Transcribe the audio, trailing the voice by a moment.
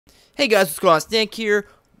Hey guys, what's going on? It's Nick here.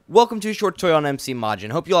 Welcome to a short tutorial on McModGen.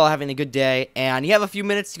 Hope you all are having a good day, and you have a few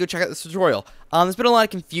minutes to go check out this tutorial. There's been a lot of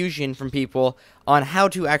confusion from people on how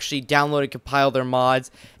to actually download and compile their mods,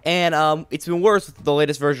 and it's been worse with the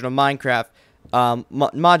latest version of Minecraft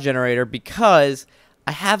mod generator because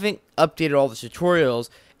I haven't updated all the tutorials.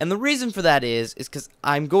 And the reason for that is because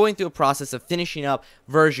I'm going through a process of finishing up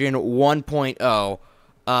version 1.0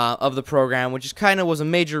 of the program, which was a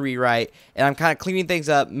major rewrite, and I'm kind of cleaning things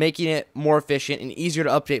up, making it more efficient and easier to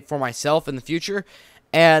update for myself in the future.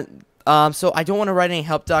 And so I don't want to write any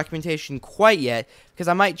help documentation quite yet, because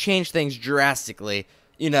I might change things drastically,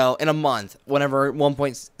 you know, in a month, whenever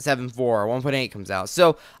 1.74 or 1.8 comes out.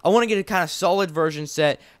 So I want to get a kind of solid version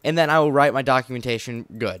set, and then I will write my documentation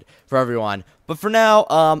good for everyone. But for now,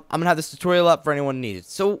 I'm going to have this tutorial up for anyone who needs it.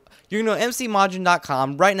 So you're going to go to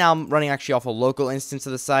McModGen.com. Right now, I'm running actually off a local instance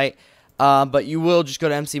of the site, but you will just go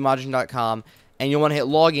to McModGen.com, and you'll want to hit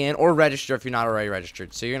login or register if you're not already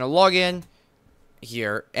registered. So you're going to log in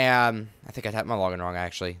here, and I think I tapped my login wrong,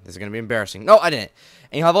 actually. This is going to be embarrassing. No, I didn't.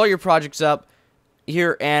 And you'll have all your projects up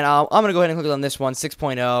here, and I'm going to go ahead and click on this one,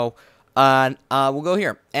 6.0, and we'll go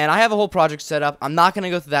here. And I have a whole project set up. I'm not going to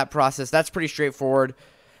go through that process. That's pretty straightforward.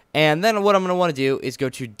 And then what I'm going to want to do is go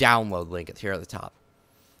to download link here at the top.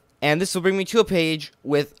 And this will bring me to a page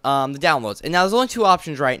with the downloads. And now there's only two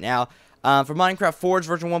options right now for Minecraft Forge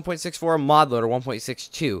version 1.64 and ModLoader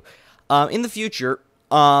 1.62. In the future,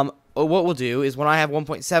 what we'll do is when I have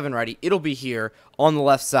 1.7 ready, it'll be here on the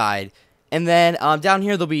left side. And then down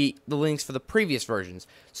here, there'll be the links for the previous versions.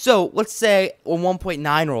 So let's say when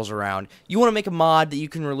 1.9 rolls around, you want to make a mod that you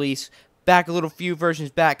can release back a little few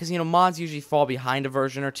versions back, because, you know, mods usually fall behind a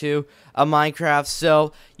version or two of Minecraft.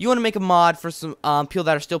 So you want to make a mod for some people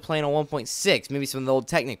that are still playing on 1.6, maybe some of the old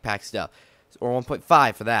Nikc-Nack stuff, or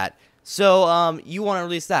 1.5 for that. So you want to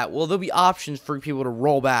release that. Well, there'll be options for people to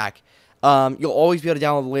roll back. You'll always be able to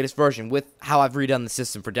download the latest version with how I've redone the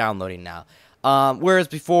system for downloading now. Whereas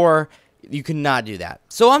before, you could not do that.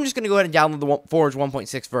 So I'm just going to go ahead and download the Forge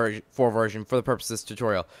 1.64 version for the purpose of this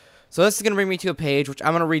tutorial. So this is going to bring me to a page, which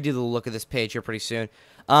I'm going to redo the look of this page here pretty soon.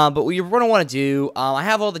 But what you're going to want to do, I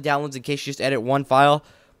have all the downloads in case you just edit one file.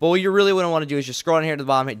 But what you really want to do is just scroll down here to the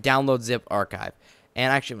bottom, hit download zip archive.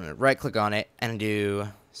 And actually, I'm going to right click on it and do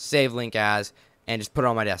save link as, and just put it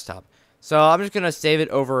on my desktop. So I'm just going to save it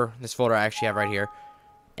over this folder I actually have right here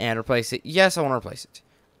and replace it. Yes, I want to replace it.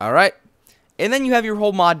 Alright. And then you have your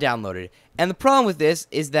whole mod downloaded. And the problem with this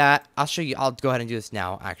is that, I'll show you, I'll go ahead and do this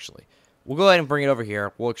now, actually. We'll go ahead and bring it over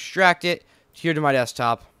here. We'll extract it here to my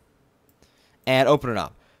desktop and open it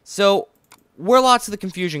up. So, where lots of the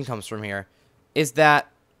confusion comes from here is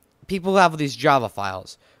that people have these Java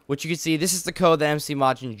files, which you can see, this is the code that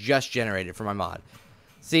McModGen just generated for my mod.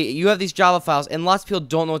 See, you have these Java files, and lots of people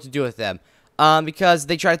don't know what to do with them because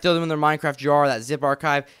they try to throw them in their Minecraft jar, that zip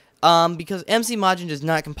archive, because McModGen does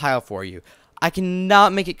not compile for you. I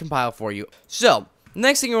cannot make it compile for you. So, the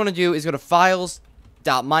next thing you want to do is go to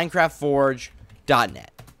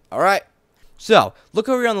files.minecraftforge.net. Alright? So, look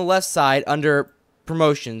over here on the left side under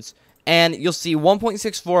promotions, and you'll see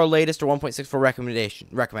 1.64 latest or 1.64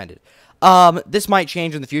 recommended. This might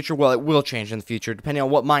change in the future. Well, it will change in the future, depending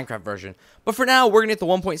on what Minecraft version. But for now, we're going to get the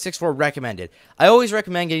 1.64 recommended. I always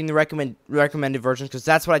recommend getting the recommended versions, because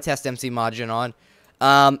that's what I test McModGen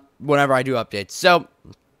on whenever I do updates. So,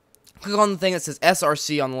 click on the thing that says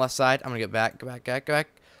SRC on the left side. I'm going to go back,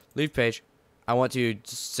 leave page. I want to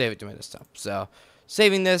just save it to my desktop. So,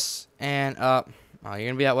 saving this, and, oh, you're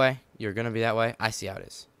going to be that way? You're going to be that way? I see how it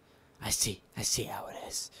is. I see how it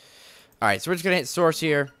is. Alright, so we're just going to hit source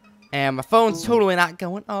here, and my phone's totally not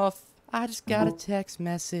going off. I just got a text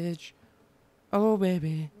message. Oh,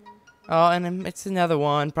 baby. Oh, and then it's another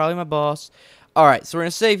one, probably my boss. Alright, so we're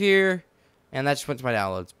going to save here, and that just went to my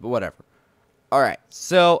downloads, but whatever. Alright,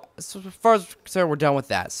 so as far as we're concerned, we're done with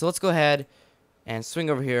that. So let's go ahead and swing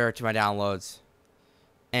over here to my downloads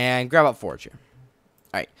and grab up Forge here.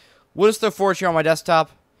 Alright, we'll just throw Forge here on my desktop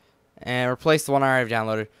and replace the one I already have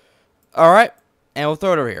downloaded. Alright, and we'll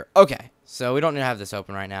throw it over here. Okay, so we don't need to have this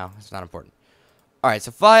open right now. It's not important. Alright,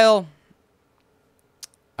 so file,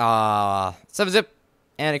 7-zip,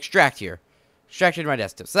 and extract here. Extract it to my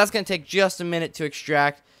desktop. So that's going to take just a minute to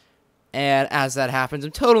extract. And as that happens,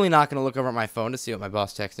 I'm totally not going to look over at my phone to see what my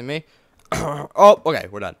boss texted me. Oh, okay,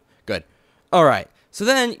 we're done. Good. Alright, so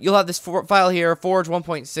then you'll have this file here, Forge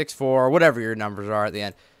 1.64, whatever your numbers are at the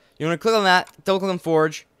end. You want to click on that, double click on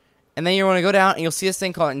Forge, and then you want to go down and you'll see this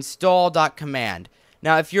thing called install.command.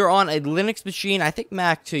 Now, if you're on a Linux machine, I think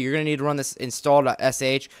Mac too, you're going to need to run this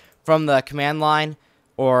install.sh from the command line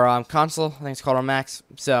or console. I think it's called on Macs.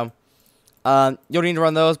 So, You'll need to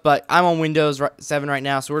run those, but I'm on Windows 7 right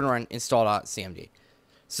now, so we're going to run install.cmd.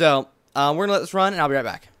 So, we're going to let this run, and I'll be right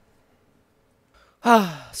back.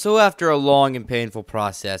 So after a long and painful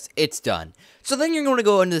process, it's done. So then you're going to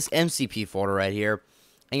go into this MCP folder right here,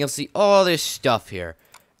 and you'll see all this stuff here.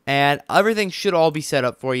 And everything should all be set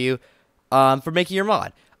up for you for making your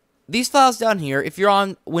mod. These files down here, if you're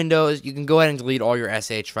on Windows, you can go ahead and delete all your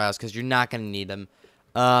SH files because you're not going to need them.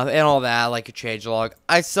 And all that, like your changelog.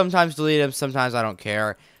 I sometimes delete them, sometimes I don't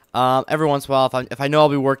care. Every once in a while, if I know I'll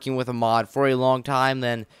be working with a mod for a long time,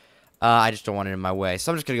 then I just don't want it in my way.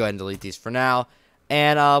 So I'm just going to go ahead and delete these for now.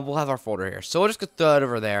 And we'll have our folder here. So we'll just go throw it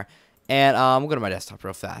over there. And we'll go to my desktop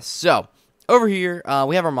real fast. So, over here,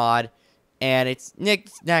 we have our mod. And it's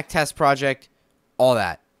Nikc-Nack test project. All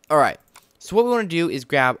that. Alright. So what we want to do is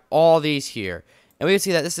grab all these here. And we can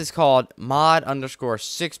see that this is called mod underscore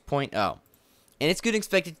 6.0. And it's good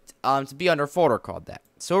expected to be under a folder called that.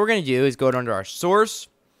 So what we're going to do is go under our source,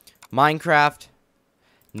 Minecraft,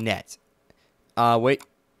 net. Wait.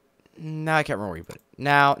 Now I can't remember where you put it.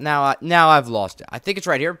 Now I've lost it. I think it's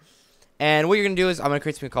right here. And what you're going to do is I'm going to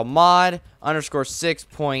create something called mod underscore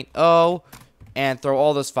 6.0 and throw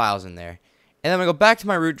all those files in there. And then I'm going to go back to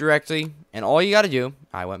my root directory. And all you got to do,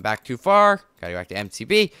 I went back too far. Got to go back to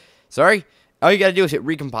MCP. Sorry. All you got to do is hit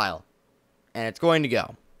recompile. And it's going to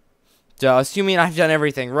go. So assuming I've done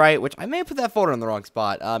everything right, which I may have put that folder in the wrong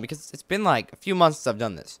spot because it's been like a few months since I've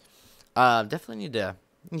done this. Definitely need to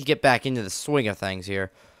get back into the swing of things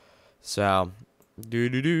here. So,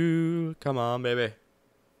 come on, baby.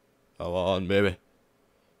 Come on, baby.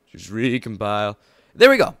 Just recompile. There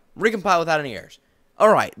we go. Recompile without any errors.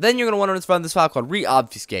 Alright, then you're going to want to run this file called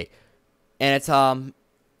reobfuscate. And it's,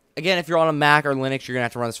 again, if you're on a Mac or Linux, you're going to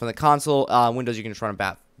have to run this from the console. Windows, you can just run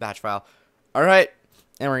a batch file. Alright,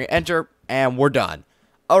 and we're going to enter, and we're done.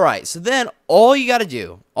 Alright, so then all you got to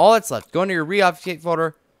do, all that's left, go into your reobfuscate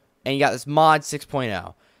folder, and you got this mod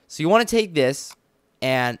 6.0. So you want to take this,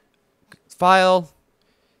 and file,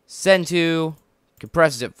 send to,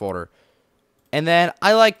 compress zip folder. And then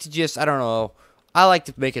I like to just, I don't know, I like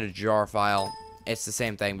to make it a jar file. It's the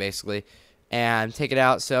same thing basically. And take it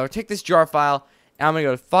out. So take this jar file, and I'm going to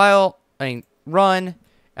go to file, run,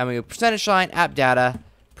 I'm going to go percentage sign, app data,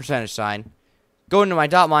 percentage sign. Go into my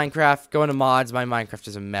 .minecraft, go into mods. My Minecraft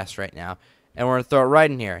is a mess right now. And we're going to throw it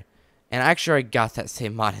right in here. And actually I got that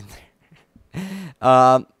same mod in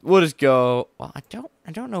there. We'll just go, well, I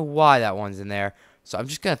don't know why that one's in there. So I'm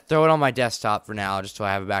just going to throw it on my desktop for now, just so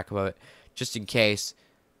I have a backup of it, just in case.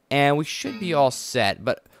 And we should be all set.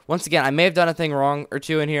 But once again, I may have done a thing wrong or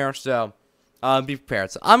two in here, so be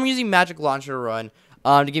prepared. So I'm using Magic Launcher to run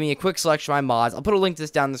to give me a quick selection of my mods. I'll put a link to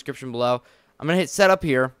this down in the description below. I'm going to hit setup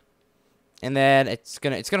here. And then it's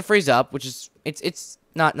gonna freeze up, which is it's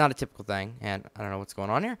not a typical thing. And I don't know what's going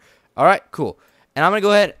on here. All right, cool. And I'm gonna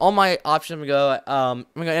go ahead on my option. I'm gonna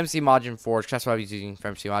go McModGen Forge. That's what I was using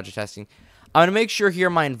for McModGen testing. I'm gonna make sure here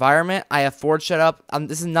in my environment I have Forge set up.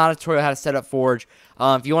 This is not a tutorial how to set up Forge.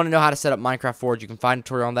 If you want to know how to set up Minecraft Forge, you can find a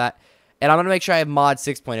tutorial on that. And I'm gonna make sure I have mod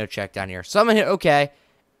 6.0 checked down here. So I'm gonna hit OK,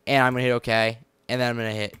 and I'm gonna hit OK, and then I'm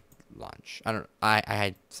gonna hit launch. I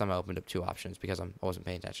had somehow opened up two options because I wasn't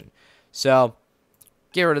paying attention. So,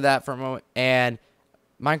 get rid of that for a moment, and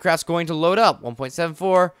Minecraft's going to load up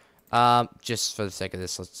 1.74. Just for the sake of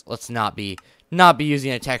this, let's not be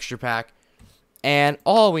using a texture pack. And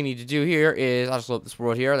all we need to do here is I'll just load up this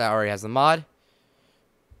world here that already has the mod.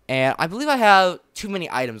 And I believe I have too many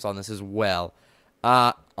items on this as well,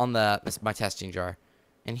 on my testing jar.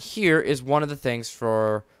 And here is one of the things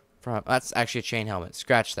from that's actually a chain helmet.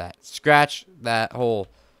 Scratch that hole.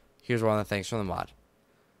 Here's one of the things from the mod.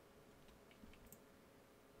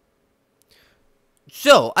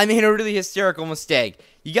 So, I made a really hysterical mistake.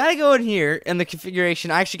 You gotta go in here in the configuration.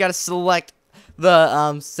 I actually gotta select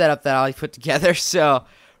the setup that I put together. So,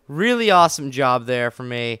 really awesome job there for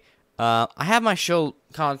me. I have my show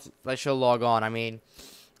log on. I mean,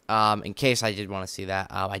 in case I did want to see that.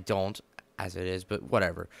 I don't, as it is, but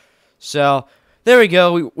whatever. So, there we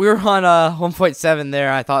go. We were on 1.7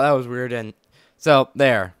 there. I thought that was weird. And so,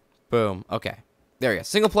 there. Boom. Okay. There we go.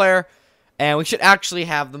 Single player. And we should actually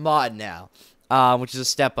have the mod now. Which is a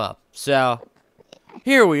step up. So,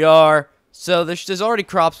 here we are. So, there's already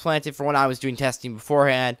crops planted for when I was doing testing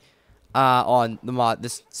beforehand on the mod,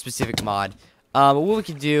 this specific mod. But what we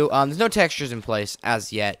can do, there's no textures in place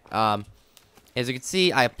as yet. As you can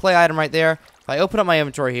see, I have play item right there. If I open up my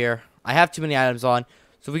inventory here, I have too many items on.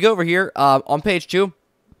 So, if we go over here, on page 2,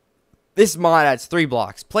 this mod adds 3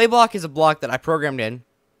 blocks. Play block is a block that I programmed in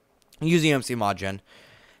using McModGen.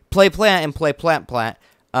 Play plant and play plant,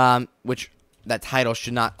 which that title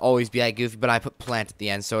should not always be that goofy, but I put plant at the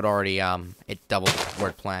end, so it already, it doubled the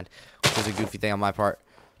word plant, which is a goofy thing on my part.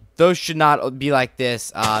 Those should not be like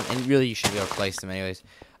this, and really you should be able to place them anyways.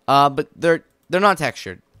 But they're not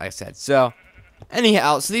textured, like I said. So,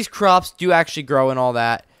 anyhow, so these crops do actually grow and all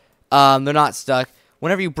that. They're not stuck.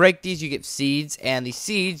 Whenever you break these, you get seeds, and these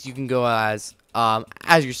seeds you can go as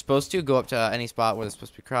you're supposed to. Go up to any spot where there's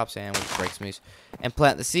supposed to be crops, and we'll just break some of these, and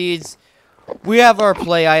plant the seeds. We have our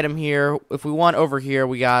play item here. If we want over here,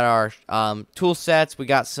 we got our tool sets. We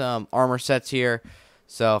got some armor sets here.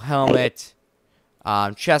 So, helmet,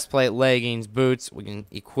 chest plate, leggings, boots. We can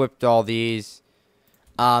equip all these.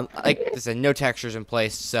 Like I said, no textures in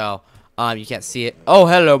place, so you can't see it. Oh,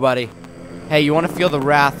 hello, buddy. Hey, you want to feel the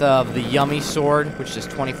wrath of the yummy sword, which does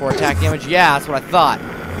 24 attack damage? Yeah, that's what I thought.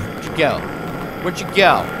 Where'd you go? Where'd you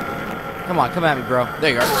go? Come on, come at me, bro.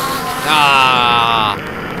 There you are.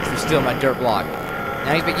 Ah! You're stealing my dirt block.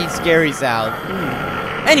 Now he's making scary sound.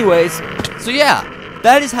 Anyways, so yeah,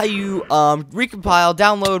 that is how you recompile,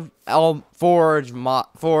 download Forge,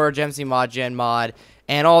 McModGen mod,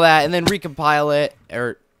 and all that, and then recompile it,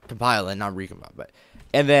 or compile it, not recompile, but,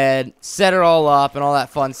 and then set it all up and all that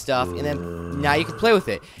fun stuff, and then now you can play with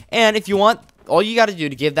it. And if you want, all you got to do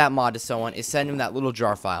to give that mod to someone is send them that little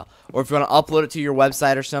jar file, or if you want to upload it to your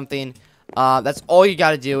website or something, that's all you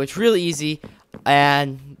got to do. It's really easy.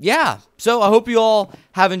 And yeah, so I hope you all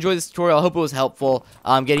have enjoyed this tutorial. I hope it was helpful,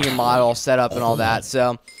 getting your mod all set up and all that.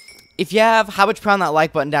 So if you have, how about you pound that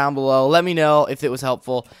like button down below? Let me know if it was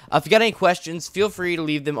helpful. If you got any questions, feel free to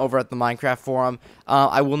leave them over at the Minecraft forum.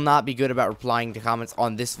 I will not be good about replying to comments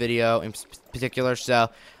on this video in particular, so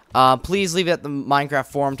please leave it at the Minecraft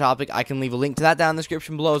forum topic. I can leave a link to that down in the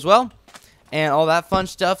description below as well, and all that fun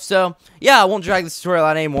stuff. So yeah, I won't drag this tutorial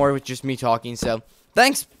out anymore with just me talking. So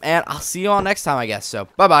thanks, and I'll see you all next time, I guess. So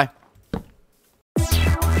bye-bye.